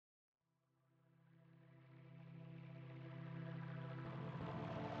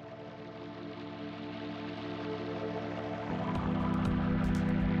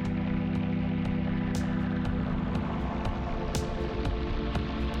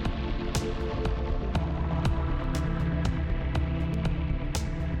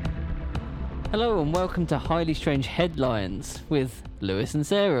Hello and welcome to Highly Strange Headlines with Lewis and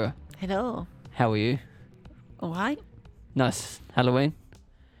Sarah. Hello. How are you? All right. Nice Halloween.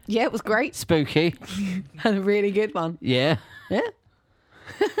 Yeah, it was great. Spooky. Had a really good one. Yeah. Yeah.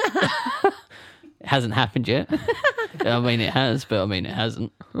 It hasn't happened yet. I mean, it has, but I mean, it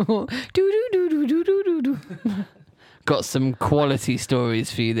hasn't. do do do do do do do. Got some quality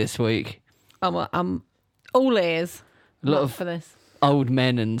stories for you this week. I'm all ears. A lot Up of for this. old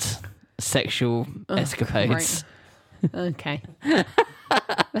men and sexual escapades. Okay.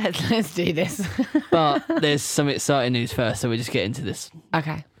 let's do this. But there's some exciting news first, so we'll just get into this.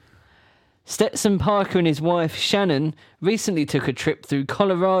 Okay. Stetson Parker and his wife, Shannon, recently took a trip through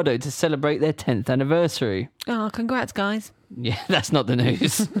Colorado to celebrate their 10th anniversary. Oh, congrats, guys. Yeah, that's not the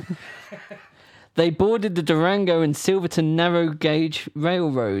news. They boarded the Durango and Silverton Narrow Gauge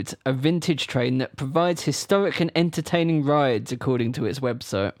Railroad, a vintage train that provides historic and entertaining rides, according to its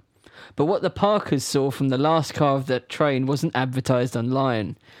website. But what the Parkers saw from the last car of that train wasn't advertised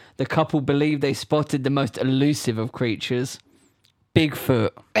online. The couple believed they spotted the most elusive of creatures. Bigfoot.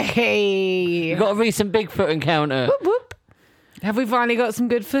 Hey. You got a recent Bigfoot encounter. Whoop, whoop. Have we finally got some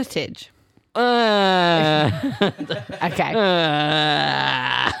good footage? Okay.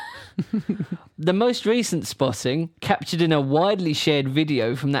 The most recent spotting, captured in a widely shared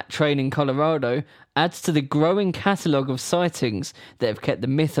video from that train in Colorado, adds to the growing catalogue of sightings that have kept the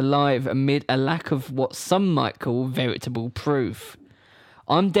myth alive amid a lack of what some might call veritable proof.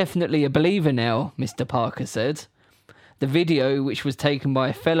 "I'm definitely a believer now," Mr. Parker said. The video, which was taken by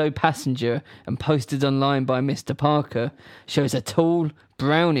a fellow passenger and posted online by Mr. Parker, shows a tall,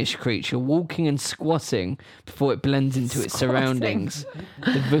 brownish creature walking and squatting before it blends into its surroundings.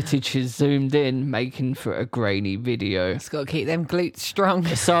 The footage is zoomed in, making for a grainy video. It's got to keep them glutes strong.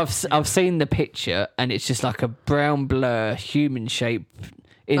 So I've seen the picture, and it's just like a brown blur, human shape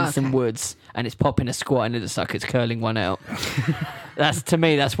in some woods, and it's popping a squat, and it looks like it's curling one out. To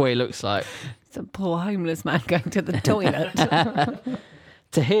me, that's what it looks like. It's a poor homeless man going to the toilet.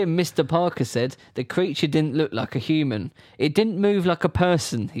 To him, Mr. Parker said, the creature didn't look like a human. It didn't move like a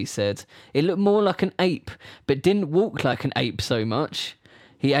person, he said. It looked more like an ape, but didn't walk like an ape so much.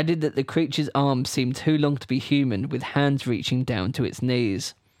 He added that the creature's arms seemed too long to be human, with hands reaching down to its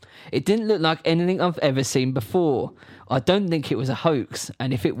knees. It didn't look like anything I've ever seen before. I don't think it was a hoax,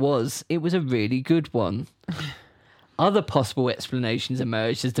 and if it was a really good one. Other possible explanations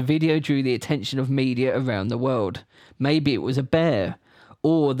emerged as the video drew the attention of media around the world. Maybe it was a bear.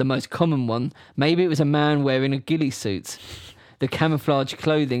 Or, the most common one, maybe it was a man wearing a ghillie suit. The camouflage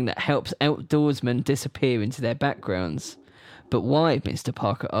clothing that helps outdoorsmen disappear into their backgrounds. But why, Mr.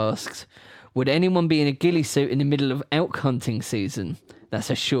 Parker asked? Would anyone be in a ghillie suit in the middle of elk hunting season?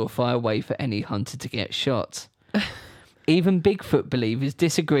 That's a surefire way for any hunter to get shot. Even Bigfoot believers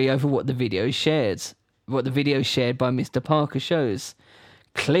disagree over what the video shared by Mr. Parker shows.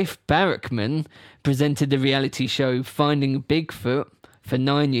 Cliff Barrickman presented the reality show Finding Bigfoot for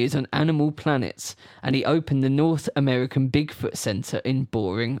 9 years on Animal Planets, and he opened the North American Bigfoot Center in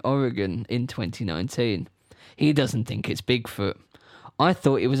Boring, Oregon in 2019. He doesn't think it's Bigfoot. "I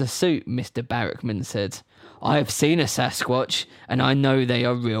thought it was a suit," Mr. Barrickman said. "I have seen a Sasquatch, and I know they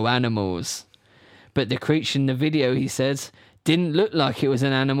are real animals." But the creature in the video, he said, didn't look like it was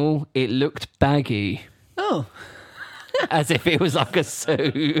an animal. It looked baggy. Oh. As if it was like a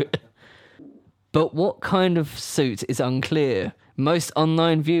suit. But what kind of suit is unclear. Most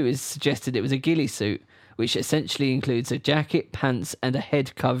online viewers suggested it was a ghillie suit, which essentially includes a jacket, pants, and a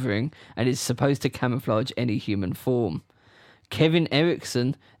head covering, and is supposed to camouflage any human form. Kevin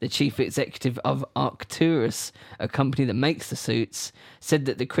Erickson, the chief executive of Arcturus, a company that makes the suits, said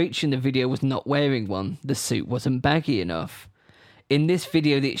that the creature in the video was not wearing one. The suit wasn't baggy enough. In this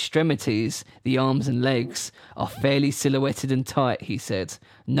video, the extremities, the arms and legs, are fairly silhouetted and tight, he said.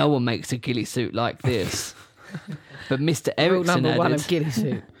 No one makes a ghillie suit like this. But Mr. Erickson Rule number one added, of ghillie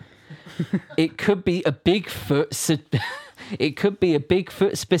suit. it could be a Bigfoot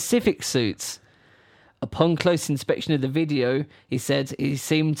specific suit. Upon close inspection of the video, he said he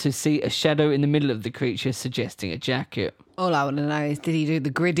seemed to see a shadow in the middle of the creature, suggesting a jacket. All I want to know is, did he do the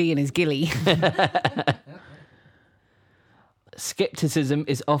griddy in his ghillie? Skepticism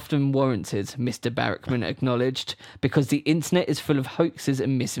is often warranted, Mr. Barrickman acknowledged, because the internet is full of hoaxes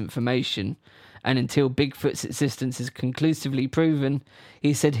and misinformation. And until Bigfoot's existence is conclusively proven,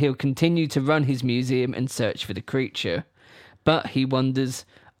 he said he'll continue to run his museum and search for the creature. But he wonders,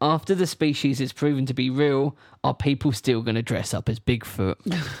 after the species is proven to be real, are people still going to dress up as Bigfoot?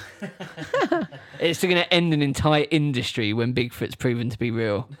 It's going to end an entire industry when Bigfoot's proven to be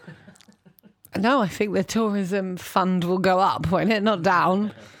real. No, I think the tourism fund will go up, won't it? Not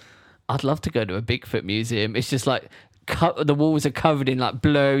down. I'd love to go to a Bigfoot museum. It's just like the walls are covered in like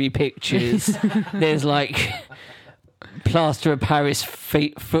blurry pictures. There's like plaster of Paris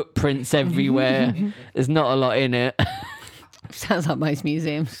footprints everywhere. There's not a lot in it. Sounds like most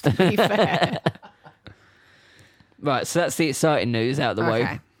museums, to be fair. Right, so that's the exciting news out of the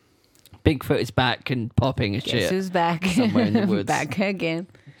way. Bigfoot is back and popping as Guess shit who's back? somewhere in the woods. Back again.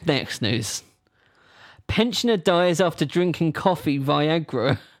 Next news. Pensioner dies after drinking coffee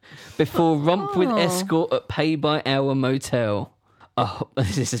Viagra before romp with escort at pay-by-hour motel. Oh, I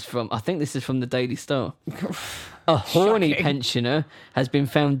think this is from the Daily Star. A horny pensioner has been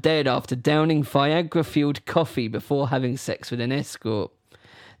found dead after downing Viagra-fueled coffee before having sex with an escort.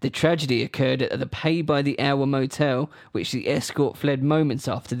 The tragedy occurred at the pay-by-the-hour motel, which the escort fled moments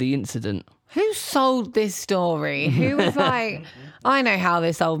after the incident. Who sold this story? Who was like, I know how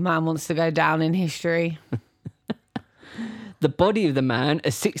this old man wants to go down in history. The body of the man, a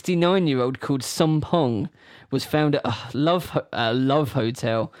 69-year-old called Som Pong, was found at a love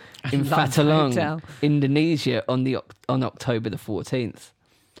hotel in Fatulung, Indonesia on October the 14th.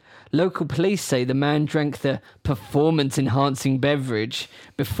 Local police say the man drank the performance-enhancing beverage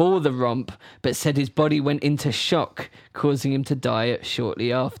before the romp, but said his body went into shock, causing him to die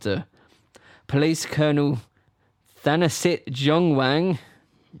shortly after. Police Colonel Thanasit Jongwang,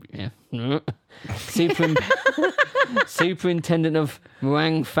 Superintendent of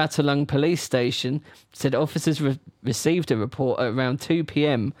Muang Fatulung Police Station, said officers received a report at around 2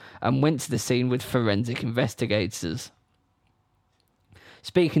 p.m. and went to the scene with forensic investigators.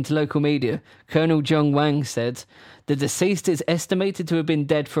 Speaking to local media, Colonel Jong Wang said, the deceased is estimated to have been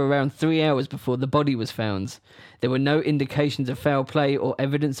dead for around 3 hours before the body was found. There were no indications of foul play or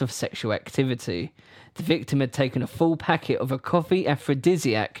evidence of sexual activity. The victim had taken a full packet of a coffee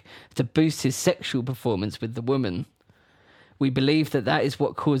aphrodisiac to boost his sexual performance with the woman. We believe that is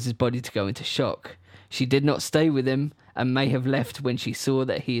what caused his body to go into shock. She did not stay with him and may have left when she saw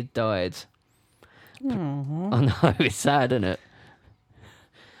that he had died. Oh no, it's sad, isn't it?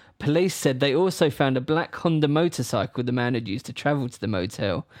 Police said they also found a black Honda motorcycle the man had used to travel to the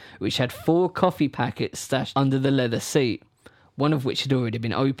motel, which had 4 coffee packets stashed under the leather seat, one of which had already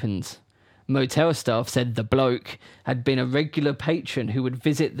been opened. Motel staff said the bloke had been a regular patron who would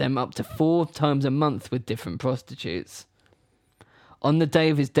visit them up to 4 times a month with different prostitutes. On the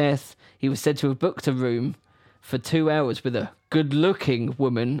day of his death, he was said to have booked a room for 2 hours with a good-looking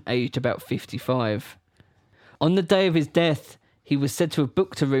woman aged about 55. On the day of his death, he was said to have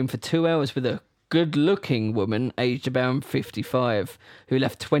booked a room for 2 hours with a good-looking woman aged about 55, who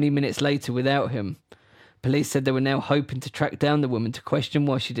left 20 minutes later without him. Police said they were now hoping to track down the woman to question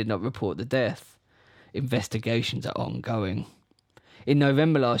why she did not report the death. Investigations are ongoing. In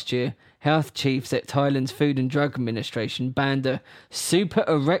November last year, health chiefs at Thailand's Food and Drug Administration banned a super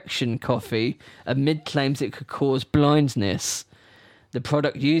erection coffee amid claims it could cause blindness. The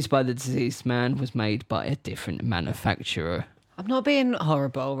product used by the deceased man was made by a different manufacturer. I'm not being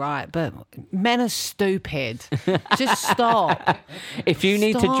horrible, right? But men are stupid. Just stop. If you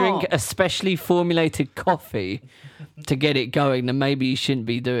need to drink a specially formulated coffee to get it going, then maybe you shouldn't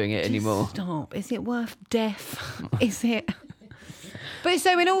be doing it anymore. Stop. Is it worth death? Is it? But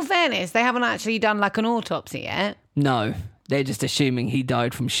so in all fairness, they haven't actually done like an autopsy yet. No. They're just assuming he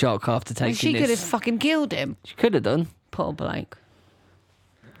died from shock after taking She could have fucking killed him. She could have done. Poor bloke.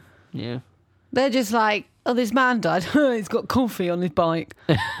 Yeah. They're just like, oh, this man died. He's got coffee on his bike.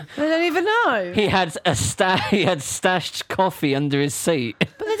 They don't even know. He had stashed coffee under his seat.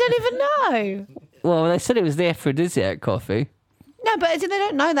 But they don't even know. Well, they said it was the aphrodisiac coffee. No, but they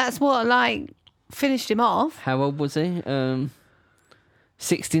don't know that's what, like, finished him off. How old was he?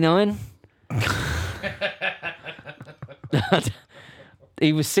 69?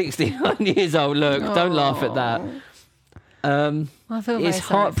 He was 69 years old. Look, don't laugh at that. His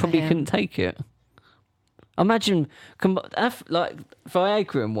heart probably couldn't take it. Imagine, like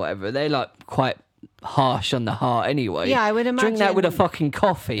Viagra and whatever, they're like quite harsh on the heart anyway. Yeah, I would imagine. Drink that with a fucking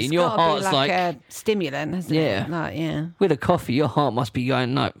coffee and your heart's like a stimulant, isn't it? Like, yeah. With a coffee, your heart must be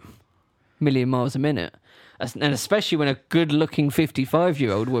going like a million miles a minute. And especially when a good-looking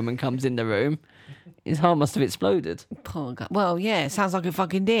 55-year-old woman comes in the room, his heart must have exploded. Poor guy. Well, yeah, it sounds like it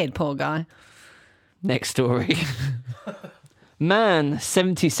fucking did, poor guy. Next story. Man,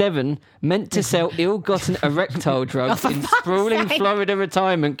 77, meant to sell ill-gotten erectile drugs in sprawling Florida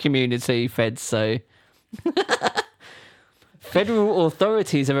retirement community, feds say. Federal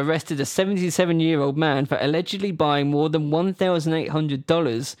authorities have arrested a 77-year-old man for allegedly buying more than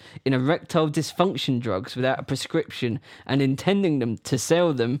 $1,800 in erectile dysfunction drugs without a prescription and intending them to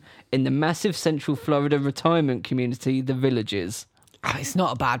sell them in the massive Central Florida retirement community, The Villages. Oh, it's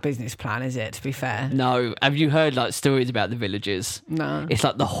not a bad business plan, is it, to be fair? No. Have you heard like stories about the Villages? No. It's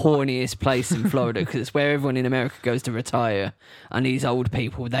like the horniest place in Florida because it's where everyone in America goes to retire. And these old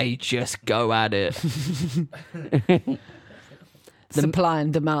people, they just go at it. Supply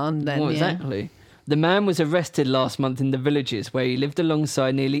and demand then, Well, exactly. The man was arrested last month in the Villages where he lived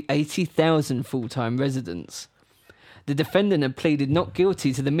alongside nearly 80,000 full-time residents. The defendant had pleaded not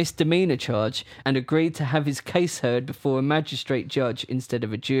guilty to the misdemeanor charge and agreed to have his case heard before a magistrate judge instead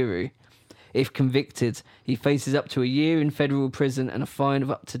of a jury. If convicted, he faces up to a year in federal prison and a fine of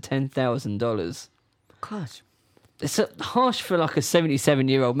up to $10,000. Gosh. It's harsh for like a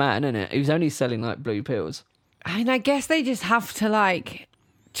 77-year-old man, isn't it? He was only selling like blue pills. I mean, I guess they just have to, like,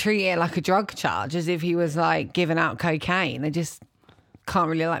 treat it like a drug charge, as if he was, like, giving out cocaine. They just can't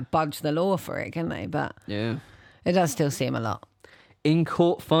really, like, budge the law for it, can they? But Yeah. it does still seem a lot. In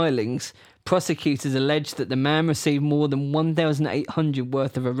court filings, prosecutors alleged that the man received more than 1,800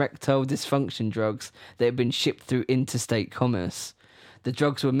 worth of erectile dysfunction drugs that had been shipped through interstate commerce. The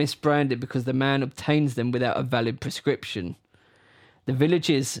drugs were misbranded because the man obtains them without a valid prescription. The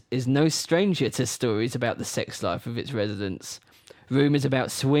Villages is no stranger to stories about the sex life of its residents. Rumours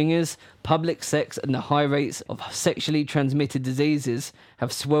about swingers, public sex and the high rates of sexually transmitted diseases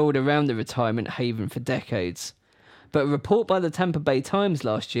have swirled around the retirement haven for decades. But a report by the Tampa Bay Times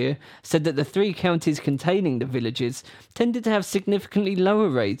last year said that the 3 counties containing the Villages tended to have significantly lower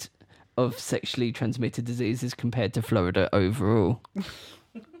rates of sexually transmitted diseases compared to Florida overall.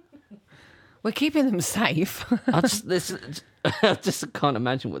 We're keeping them safe. I just can't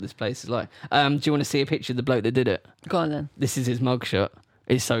imagine what this place is like. Do you want to see a picture of the bloke that did it? Go on then. This is his mugshot.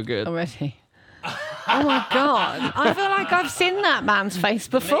 It's so good. Already. Oh my God. I feel like I've seen that man's face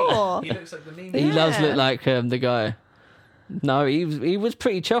before. He looks like the meme. He does Yeah. look like the guy. No, he was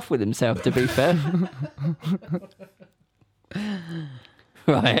pretty chuffed with himself, to be fair.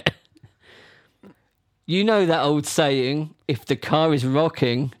 Right. You know that old saying, if the car is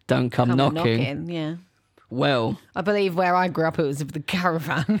rocking, don't come knocking. Yeah. Well, I believe where I grew up, it was of the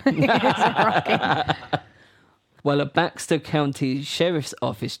caravan. It was rocking. well, a Baxter County Sheriff's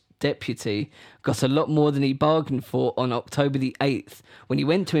Office deputy got a lot more than he bargained for on October the 8th when he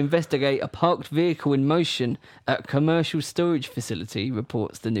went to investigate a parked vehicle in motion at a commercial storage facility,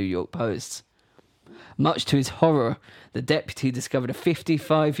 reports the New York Post. Much to his horror, the deputy discovered a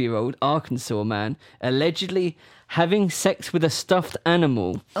 55-year-old Arkansas man allegedly having sex with a stuffed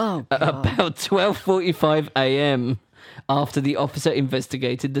animal Oh, at about 12:45 a.m. after the officer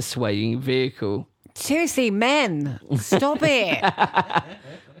investigated the swaying vehicle. Seriously, men, stop it.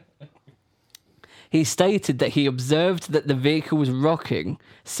 He stated that he observed that the vehicle was rocking,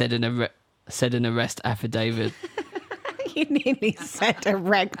 said an arrest affidavit. You nearly said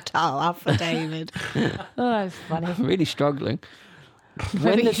erectile affidavit. Oh, that's funny. I'm really struggling.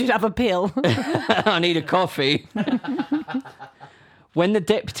 Maybe you should have a pill. I need a coffee. When the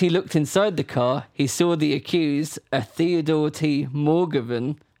deputy looked inside the car, he saw the accused, a Theodore T.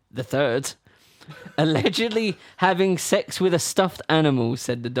 Morgan III, allegedly having sex with a stuffed animal,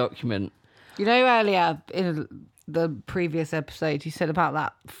 said the document. You know, earlier in the previous episode, you said about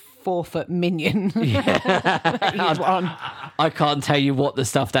that 4-foot minion that you'd won. I can't tell you what the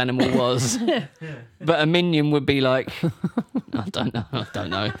stuffed animal was, but a minion would be like, I don't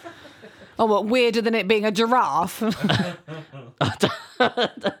know. Oh, what, weirder than it being a giraffe?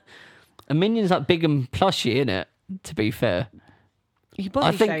 A minion's like big and plushy, innit? To be fair. Are you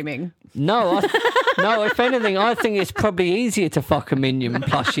body shaming? No, no. If anything, I think it's probably easier to fuck a minion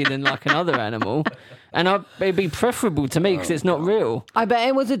plushie than like another animal, and it'd be preferable to me because it's not real. I bet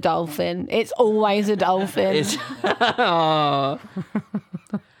it was a dolphin. It's always a dolphin. It's oh.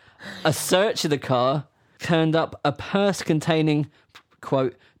 A search of the car turned up a purse containing,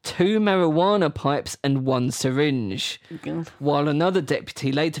 quote, 2 marijuana pipes and 1 syringe, while another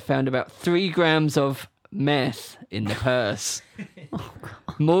deputy later found about 3 grams of meth in the purse.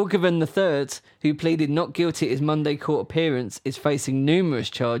 Morgan III, who pleaded not guilty at his Monday court appearance, is facing numerous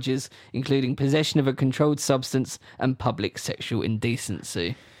charges, including possession of a controlled substance and public sexual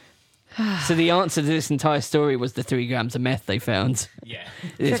indecency. So the answer to this entire story was the 3 grams of meth they found. Yeah.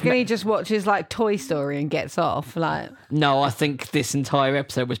 Do you reckon he just watches like Toy Story and gets off? Like, No, I think this entire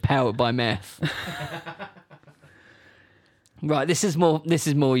episode was powered by meth. Right, this is more you.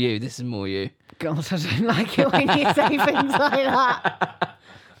 God, I don't like it when you say things like that.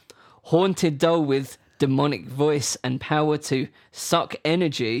 Haunted doll with demonic voice and power to suck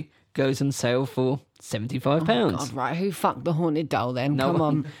energy goes on sale for £75. God, right, who fucked the haunted doll then? No Come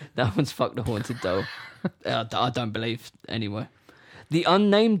one- on. That one's fucked the haunted doll. I don't believe, anyway. The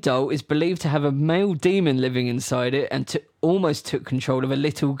unnamed doll is believed to have a male demon living inside it and almost took control of a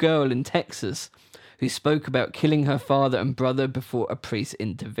little girl in Texas who spoke about killing her father and brother before a priest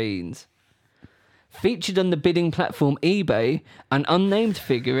intervened. Featured on the bidding platform eBay, an unnamed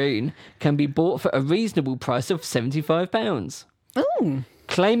figurine can be bought for a reasonable price of £75. Ooh.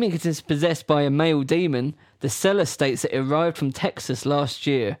 Claiming it is possessed by a male demon, the seller states it arrived from Texas last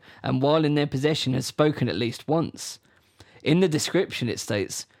year and while in their possession has spoken at least once. In the description it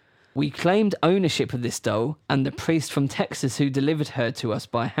states, "We claimed ownership of this doll and the priest from Texas who delivered her to us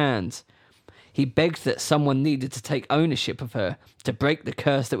by hand. He begged that someone needed to take ownership of her to break the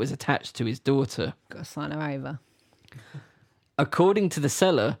curse that was attached to his daughter." Got to sign her over. According to the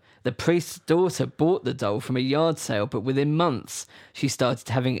seller, the priest's daughter bought the doll from a yard sale, but within months she started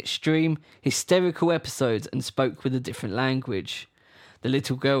having extreme, hysterical episodes and spoke with a different language. The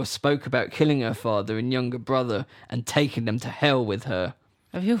little girl spoke about killing her father and younger brother and taking them to hell with her.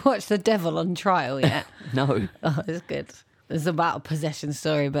 Have you watched The Devil on Trial yet? No. Oh, it's good. It's about a possession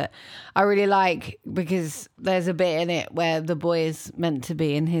story, but I really like because there's a bit in it where the boy is meant to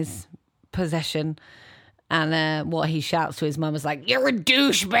be in his possession and what he shouts to his mum is like, "You're a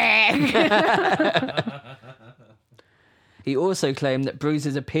douchebag." He also claimed that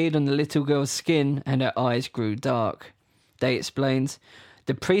bruises appeared on the little girl's skin and her eyes grew dark. Day explains,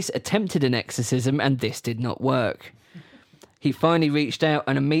 the priest attempted an exorcism and this did not work. He finally reached out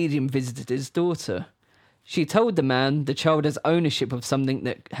and a medium visited his daughter. She told the man the child has ownership of something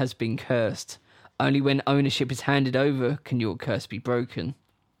that has been cursed. Only when ownership is handed over can your curse be broken.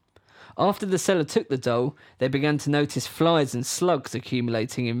 After the seller took the doll, they began to notice flies and slugs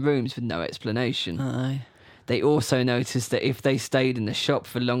accumulating in rooms with no explanation. Aye. They also noticed that if they stayed in the shop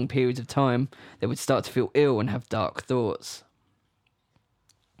for long periods of time, they would start to feel ill and have dark thoughts.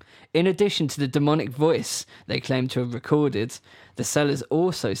 In addition to the demonic voice they claim to have recorded, the sellers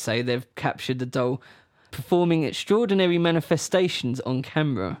also say they've captured the doll performing extraordinary manifestations on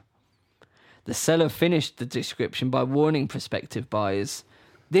camera. The seller finished the description by warning prospective buyers,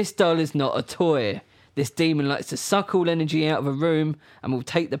 "This doll is not a toy. This demon likes to suck all energy out of a room and will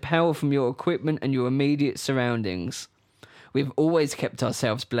take the power from your equipment and your immediate surroundings. We've always kept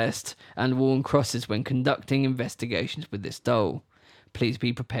ourselves blessed and worn crosses when conducting investigations with this doll. Please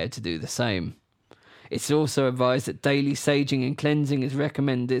be prepared to do the same. It's also advised that daily saging and cleansing is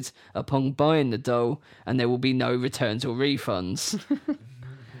recommended upon buying the doll and there will be no returns or refunds."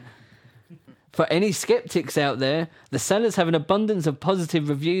 For any skeptics out there, the sellers have an abundance of positive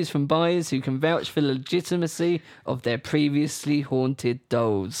reviews from buyers who can vouch for the legitimacy of their previously haunted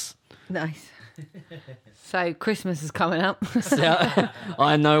dolls. Nice. So Christmas is coming up. So,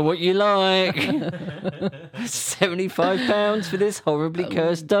 I know what you like. £75 for this horribly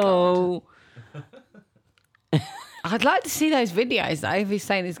cursed doll. I'd like to see those videos, though, if he's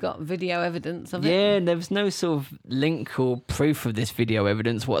saying he's got video evidence of it. Yeah, there was no sort of link or proof of this video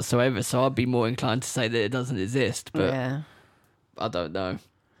evidence whatsoever, so I'd be more inclined to say that it doesn't exist, but Yeah. I don't know.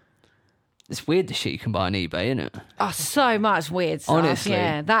 It's weird the shit you can buy on eBay, isn't it? Oh, so much weird stuff. Honestly.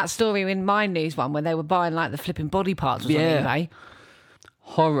 Yeah, that story in My News one where they were buying like the flipping body parts was on eBay.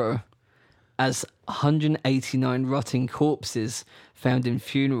 Horror, as 189 rotting corpses found in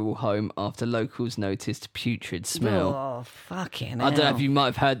funeral home after locals noticed putrid smell. Oh, fucking I don't know hell. if you might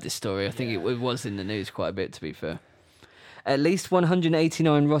have heard this story. I think it was in the news quite a bit, to be fair. At least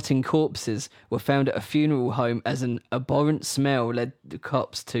 189 rotting corpses were found at a funeral home as an abhorrent smell led the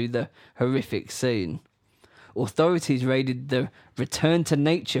cops to the horrific scene. Authorities raided the Return to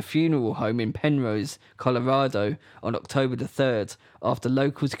Nature funeral home in Penrose, Colorado on October the 3rd after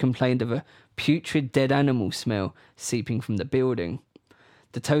locals complained of a putrid dead animal smell seeping from the building.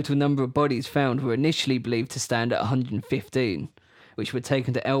 The total number of bodies found were initially believed to stand at 115, which were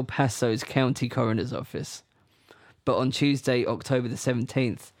taken to El Paso's county coroner's office. But on Tuesday, October the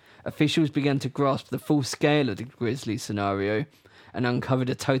 17th, officials began to grasp the full scale of the grisly scenario and uncovered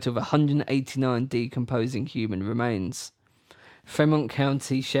a total of 189 decomposing human remains. Fremont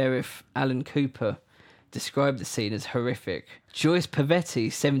County Sheriff Alan Cooper described the scene as horrific. Joyce Pavetti,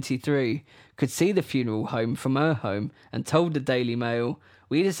 73, could see the funeral home from her home and told the Daily Mail,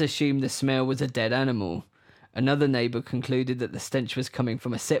 "We just assumed the smell was a dead animal." Another neighbour concluded that the stench was coming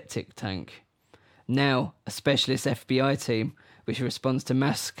from a septic tank. Now, a specialist FBI team, which responds to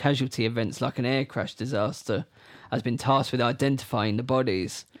mass casualty events like an air crash disaster, has been tasked with identifying the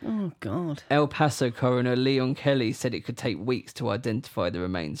bodies. Oh, God. El Paso coroner Leon Kelly said it could take weeks to identify the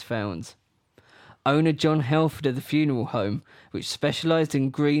remains found. Owner John Halford of the funeral home, which specialised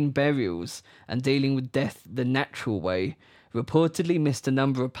in green burials and dealing with death the natural way, reportedly missed a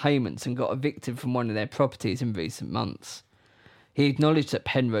number of payments and got evicted from one of their properties in recent months. He acknowledged that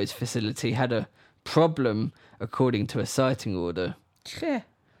Penrose facility had a problem according to a sighting order. Yeah.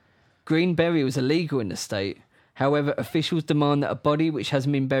 Green burial is illegal in the state. However, officials demand that a body which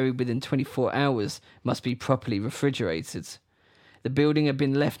hasn't been buried within 24 hours must be properly refrigerated. The building had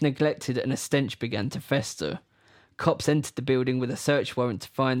been left neglected and a stench began to fester. Cops entered the building with a search warrant to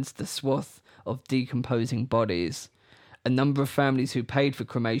find the swath of decomposing bodies. A number of families who paid for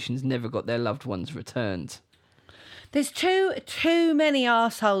cremations never got their loved ones returned. There's too many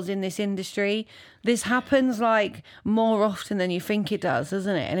arseholes in this industry. This happens like more often than you think it does,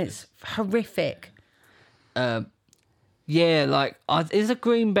 doesn't it? And it's horrific. Yeah, like is a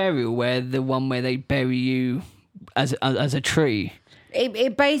green burial where the one where they bury you as a tree?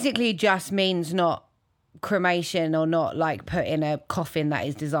 It basically just means not cremation or not like put in a coffin that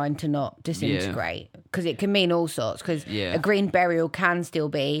is designed to not disintegrate, because it can mean all sorts. Because a green burial can still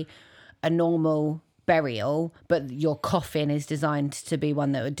be a normal burial, but your coffin is designed to be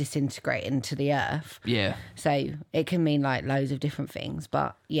one that would disintegrate into the earth. Yeah. So it can mean like loads of different things,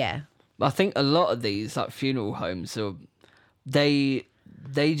 but yeah. I think a lot of these like funeral homes are they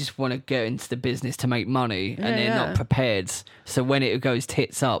just want to get into the business to make money, and they're not prepared. So when it goes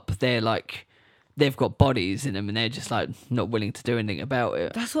tits up, they're like, they've got bodies in them, and they're just like not willing to do anything about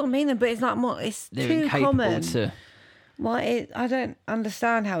it. That's what I mean. But it's like more. It's They're too incapable common. to. Well, I don't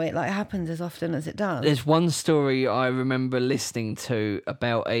understand how it like happens as often as it does. There's one story I remember listening to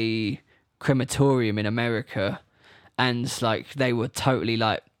about a crematorium in America, and like they were totally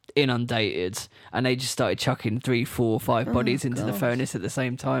like inundated, and they just started chucking 3, 4, 5 bodies into the furnace at the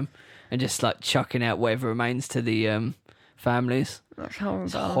same time, and just like chucking out whatever remains to the families. That's horrible.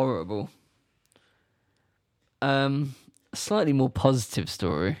 It's horrible. Slightly more positive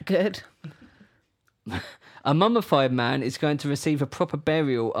story. Good. A mummified man is going to receive a proper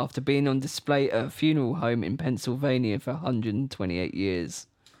burial after being on display at a funeral home in Pennsylvania for 128 years.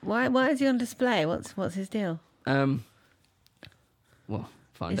 Why is he on display? What's his deal? Well,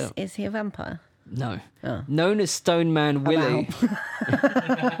 find out. Is he a vampire? No. Oh. Known as Stone Man Willie.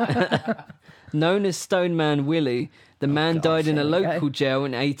 Known as Stone Man Willie, the man died in a local jail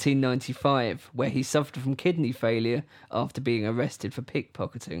in 1895, where he suffered from kidney failure after being arrested for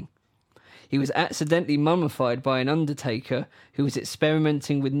pickpocketing. He was accidentally mummified by an undertaker who was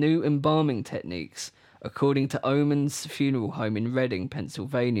experimenting with new embalming techniques, according to Omen's funeral home in Reading,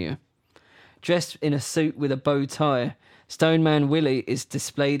 Pennsylvania. Dressed in a suit with a bow tie, Stone Man Willie is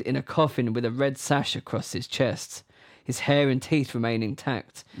displayed in a coffin with a red sash across his chest. His hair and teeth remain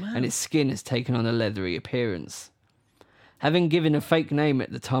intact, and his skin has taken on a leathery appearance. Having given a fake name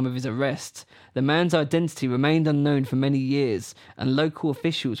at the time of his arrest, the man's identity remained unknown for many years, and local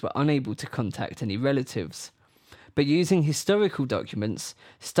officials were unable to contact any relatives. But using historical documents,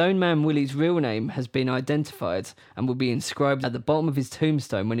 Stone Man Willie's real name has been identified and will be inscribed at the bottom of his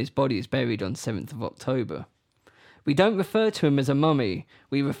tombstone when his body is buried on 7th of October. We don't refer to him as a mummy,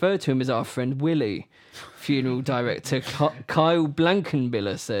 we refer to him as our friend Willie, funeral director Kyle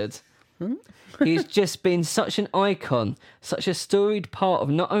Blankenbiller said. He's just been such an icon, such a storied part of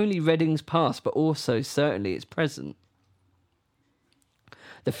not only Reading's past, but also certainly its present.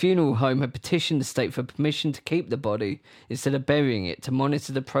 The funeral home had petitioned the state for permission to keep the body instead of burying it to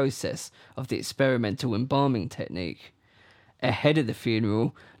monitor the process of the experimental embalming technique. Ahead of the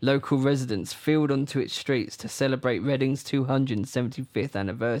funeral, local residents filed onto its streets to celebrate Reading's 275th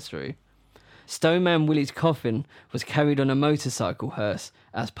anniversary. Stone Man Willie's coffin was carried on a motorcycle hearse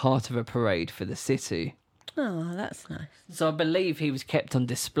as part of a parade for the city. Oh, that's nice. So I believe he was kept on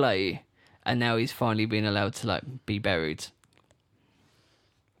display, and now he's finally been allowed to be buried.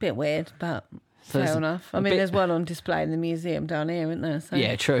 Bit weird, but So it's fair a enough. I mean, there's one on display in the museum down here, isn't there? So.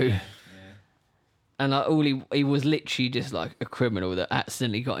 Yeah, true. And all he was literally just like a criminal that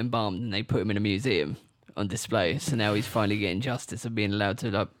accidentally got embalmed, and they put him in a museum on display. So now he's finally getting justice of being allowed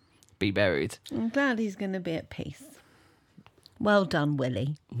to be buried. I'm glad he's going to be at peace. Well done,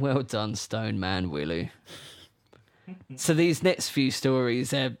 Willie. Well done, Stone Man Willie. So these next few stories,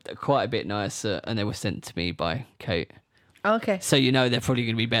 they're quite a bit nicer, and they were sent to me by Kate. Okay. So you know they're probably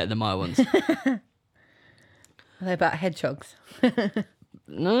going to be better than my ones. Are they about hedgehogs?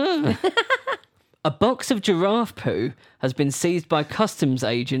 No. A box of giraffe poo has been seized by customs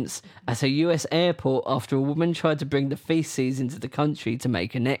agents at a US airport after a woman tried to bring the feces into the country to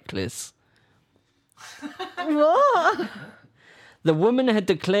make a necklace. What? The woman had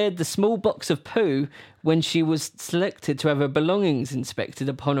declared the small box of poo when she was selected to have her belongings inspected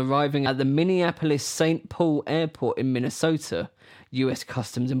upon arriving at the Minneapolis St. Paul Airport in Minnesota, US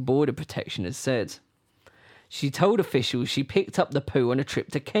Customs and Border Protection has said. She told officials she picked up the poo on a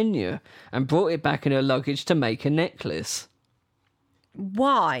trip to Kenya and brought it back in her luggage to make a necklace.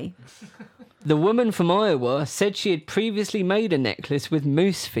 Why? The woman from Iowa said she had previously made a necklace with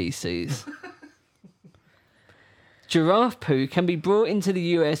moose feces. Giraffe poo can be brought into the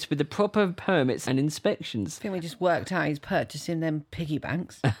US with the proper permits and inspections. I think we just worked out he's purchasing them piggy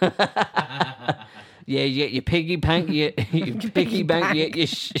banks. Yeah, you get your piggy bank, your piggy bank, you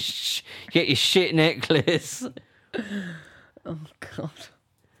get your shit necklace. Oh, God.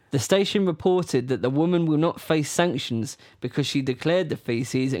 The station reported that the woman will not face sanctions because she declared the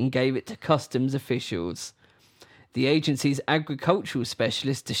feces and gave it to customs officials. The agency's agricultural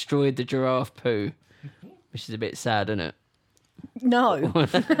specialist destroyed the giraffe poo, which is a bit sad, isn't it? No.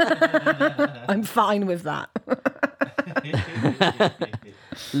 I'm fine with that.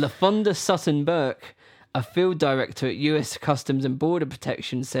 LaFonda Sutton Burke, a field director at US Customs and Border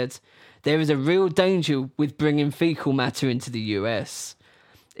Protection, said, "There is a real danger with bringing fecal matter into the US.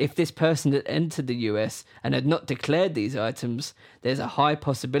 If this person had entered the US and had not declared these items, there's a high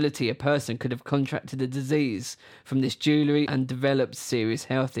possibility a person could have contracted a disease from this jewellery and developed serious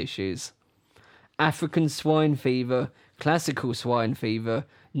health issues. African swine fever, classical swine fever,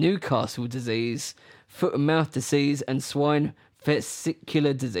 Newcastle disease, foot and mouth disease and swine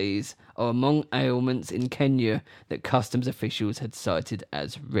vesicular disease are among ailments in Kenya that customs officials had cited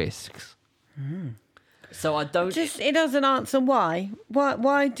as risks." So I don't... It doesn't answer why.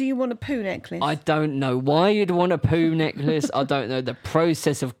 Why do you want a poo necklace? I don't know why you'd want a poo necklace. I don't know the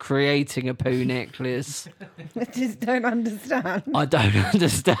process of creating a poo necklace. I just don't understand. I don't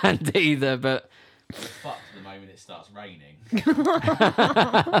understand either, but... Fucked the moment it starts raining.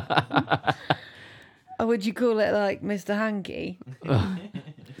 Or would you call it like Mr. Hanky?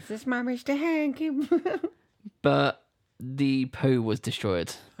 Is this my Mr. Hanky? But the poo was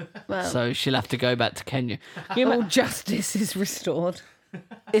destroyed. Well, So she'll have to go back to Kenya. all justice is restored.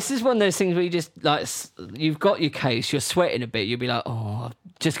 This is one of those things where you just, like, you've got your case, you're sweating a bit, you'll be like, oh, I'm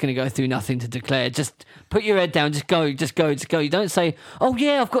just going to go through nothing to declare. Just put your head down, just go. You don't say, oh,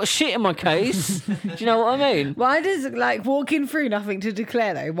 yeah, I've got shit in my case. Do you know what I mean? Why does, like, walking through nothing to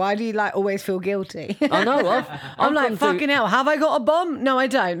declare, though? Why do you, like, always feel guilty? I know. I'm like, gone through- fucking hell, have I got a bomb? No, I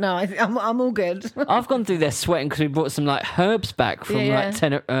don't. No, I'm all good. I've gone through there sweating because we brought some, like, herbs back from, Yeah.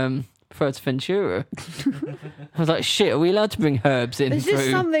 like, Fuerteventura. I was like, shit, are we allowed to bring herbs in Is through? this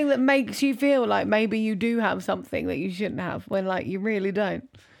something that makes you feel like maybe you do have something that you shouldn't have when, like, you really don't?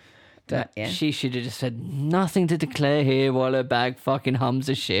 Yeah. She should have just said nothing to declare here while her bag fucking hums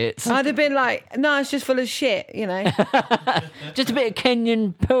of shit. I'd have been like, no, it's just full of shit, you know. Just a bit of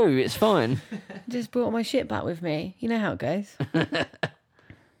Kenyan poo, it's fine. Just brought my shit back with me. You know how it goes.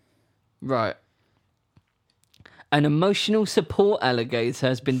 Right. An emotional support alligator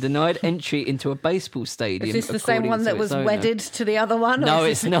has been denied entry into a baseball stadium. Is this the same according one to that its was owner. wedded to the other one? or No,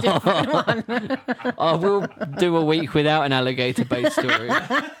 is it's this a not. different one? I will do a week without an alligator-based story.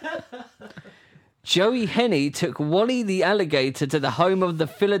 Joey Henney took Wally the alligator to the home of the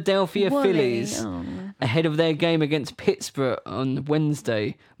Philadelphia Wally, Phillies oh. ahead of their game against Pittsburgh on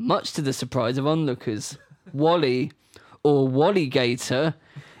Wednesday, much to the surprise of onlookers. Wally, or Wallygator,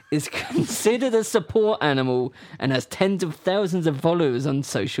 is considered a support animal and has tens of thousands of followers on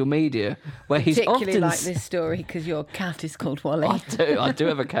social media, where he's Particularly often like this story because your cat is called Wally. I do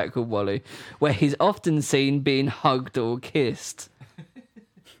have a cat called Wally, where he's often seen being hugged or kissed.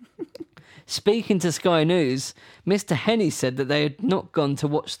 Speaking to Sky News, Mr. Henney said that they had not gone to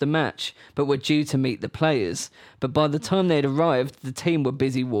watch the match, but were due to meet the players. But by the time they had arrived, the team were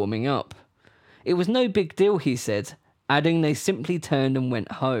busy warming up. It was no big deal, he said, adding they simply turned and went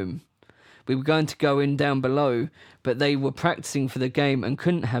home. We were going to go in down below, but they were practicing for the game and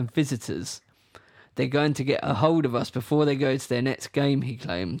couldn't have visitors. They're going to get a hold of us before they go to their next game, he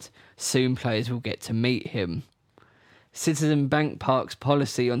claimed. Soon players will get to meet him. Citizen Bank Park's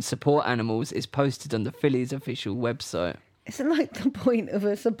policy on support animals is posted on the Phillies official website. Isn't like the point of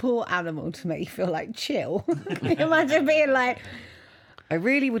a support animal to make you feel like chill? Can you imagine being like, I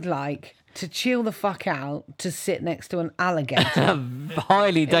really would like to chill the fuck out to sit next to an alligator.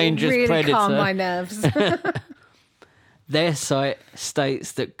 Highly dangerous really predator. calm my nerves. Their site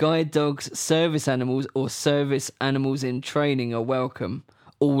states that guide dogs, service animals, or service animals in training are welcome.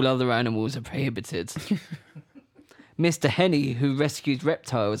 All other animals are prohibited. Mr. Henney, who rescues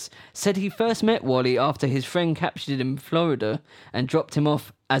reptiles, said he first met Wally after his friend captured him in Florida and dropped him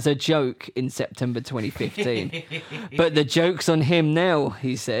off as a joke in September 2015. But the joke's on him now,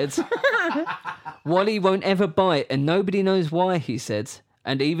 he said. Wally won't ever bite and nobody knows why, he said.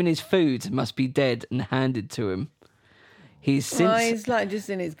 And even his food must be dead and handed to him. He's since... Well, he's like just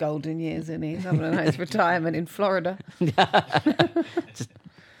in his golden years, and he's having a nice retirement in Florida. Just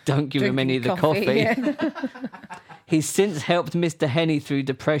don't give him any of the Drinking coffee. yeah. He's since helped Mr. Henny through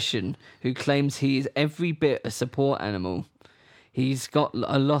depression, who claims he is every bit a support animal. He's got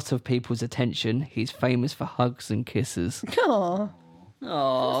a lot of people's attention. He's famous for hugs and kisses. Oh,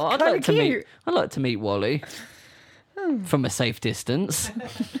 Oh, I'd kinda like to meet. cute. I'd like to meet Wally from a safe distance,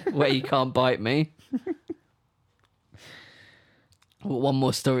 where he can't bite me. Well, one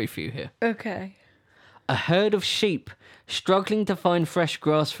more story for you here. okay. A herd of sheep struggling to find fresh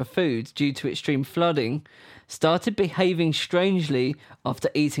grass for food due to extreme flooding started behaving strangely after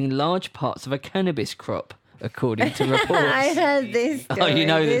eating large parts of a cannabis crop, according to reports. I heard this story. Oh, you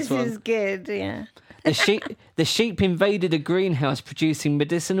know this one. This is good, yeah. The sheep invaded a greenhouse producing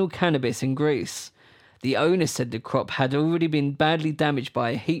medicinal cannabis in Greece. The owner said the crop had already been badly damaged by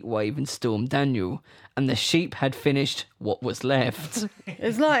a heat wave in Storm Daniel, and the sheep had finished what was left.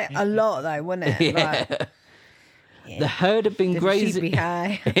 It's like a lot, though, wasn't it? Yeah. Like, The herd had been the grazing. sheep be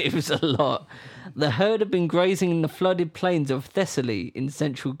high. It was a lot. The herd had been grazing in the flooded plains of Thessaly in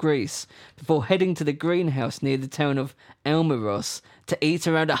central Greece before heading to the greenhouse near the town of Elmaros to eat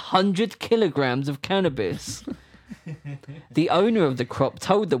around 100 kilograms of cannabis. The owner of the crop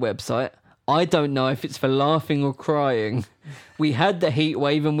told the website, "I don't know if it's for laughing or crying. We had the heat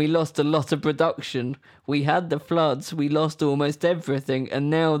wave and we lost a lot of production. We had the floods, we lost almost everything, and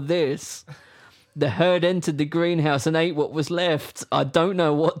now this. The herd entered the greenhouse and ate what was left. I don't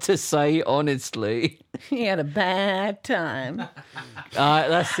know what to say, honestly." He had a bad time. All right,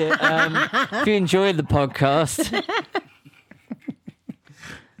 that's it. If you enjoyed the podcast...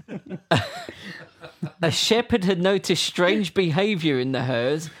 A shepherd had noticed strange behaviour in the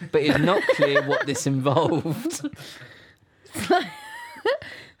herd, but it's not clear what this involved.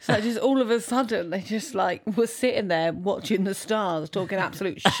 So just all of a sudden, they just like were sitting there watching the stars, talking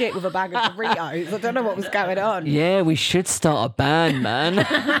absolute shit with a bag of Doritos. I don't know what was going on. Yeah, we should start a band, man.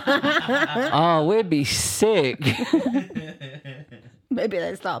 Oh, we'd be sick. Maybe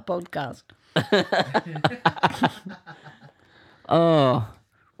they start a podcast. Oh,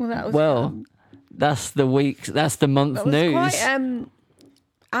 Well, that was well, fun. that's the week. That's the month That was news. quite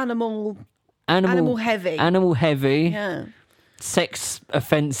animal heavy. Animal heavy. Yeah. Sex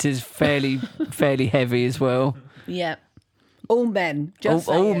offences fairly heavy as well. Yeah. All men. Just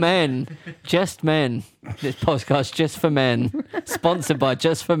all saying. men, just men. This podcast just for men. Sponsored by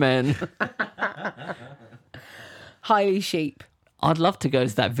Just for Men. Highly sheep. I'd love to go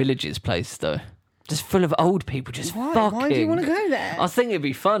to that village's place though. Just full of old people just Why? fucking. Why do you want to go there? I think it'd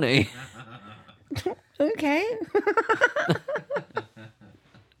be funny. Okay.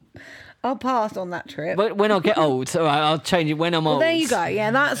 I'll pass on that trip. But when I get old, all right, I'll change it when I'm Well, old. there you go. Yeah,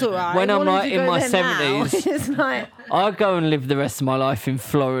 that's all right. When I'm, Why don't like, you in go my there now? 70s. It's like, I'll go and live the rest of my life in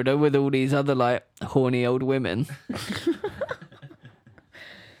Florida with all these other like horny old women.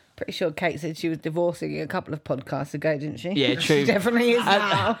 pretty sure Kate said she was divorcing a couple of podcasts ago, didn't she? Yeah, true. She definitely is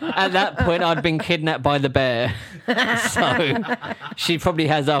now. At that point, I'd been kidnapped by the bear. So she probably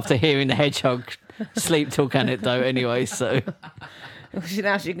has after hearing the hedgehog sleep talk anecdote anyway. So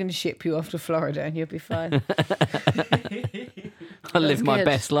Now she can ship you off to Florida and you'll be fine. I live my good.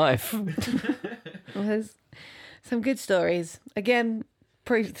 best life. Well, there's some good stories. Again,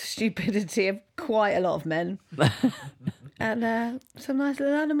 proves the stupidity of quite a lot of men. And some nice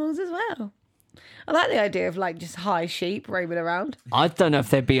little animals as well. I like the idea of like just high sheep roaming around. I don't know if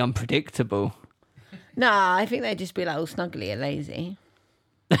they'd be unpredictable. Nah, I think they'd just be like all snuggly and lazy.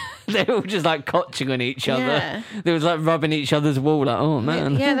 They're all just like cotching on each other. Yeah. They was like rubbing each other's wool. Like, oh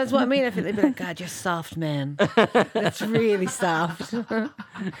man. Yeah, that's what I mean. I think they'd be like, God, you're soft, man. That's really soft.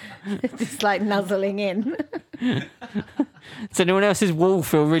 Just like nuzzling in. Does anyone else's wool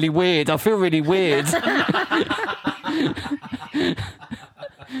feel really weird? I feel really weird.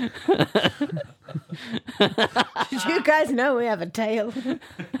 Did you guys know we have a tail?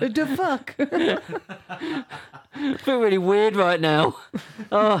 What the fuck? I feel really weird right now.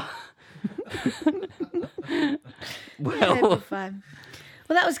 Oh. Yeah, Well, it'll be fine.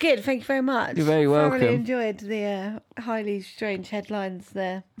 Well, that was good. Thank you very much. You're very welcome. Thoroughly enjoyed the highly strange headlines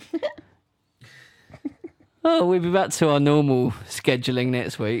there. we'll be back to our normal scheduling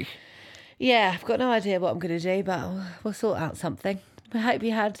next week. Yeah, I've got no idea what I'm going to do, but we'll sort out something. I hope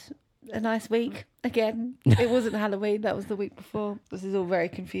you had a nice week. Again, it wasn't Halloween. That was the week before. This is all very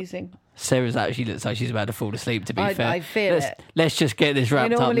confusing. Sarah's actually looks like she's about to fall asleep, to be I- fair. I feel let's, it. Let's just get this We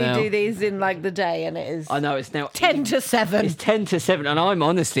wrapped up normally now. do these in like the day, and it is I know it's now 10 to 7. It's 10 to 7, and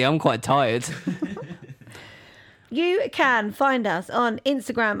I'm quite tired. You can find us on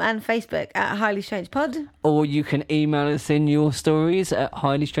Instagram and Facebook at Highly Strange Pod. Or you can email us in your stories at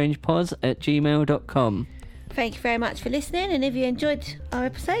highlystrangepod@gmail.com. Thank you very much for listening, and if you enjoyed our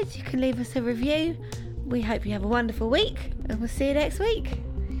episodes, you can leave us a review we hope you have a wonderful week, and we'll see you next week.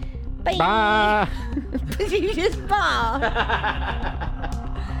 Bye. Bye. Did you just bar?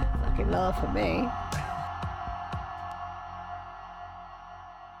 Fucking laugh at me.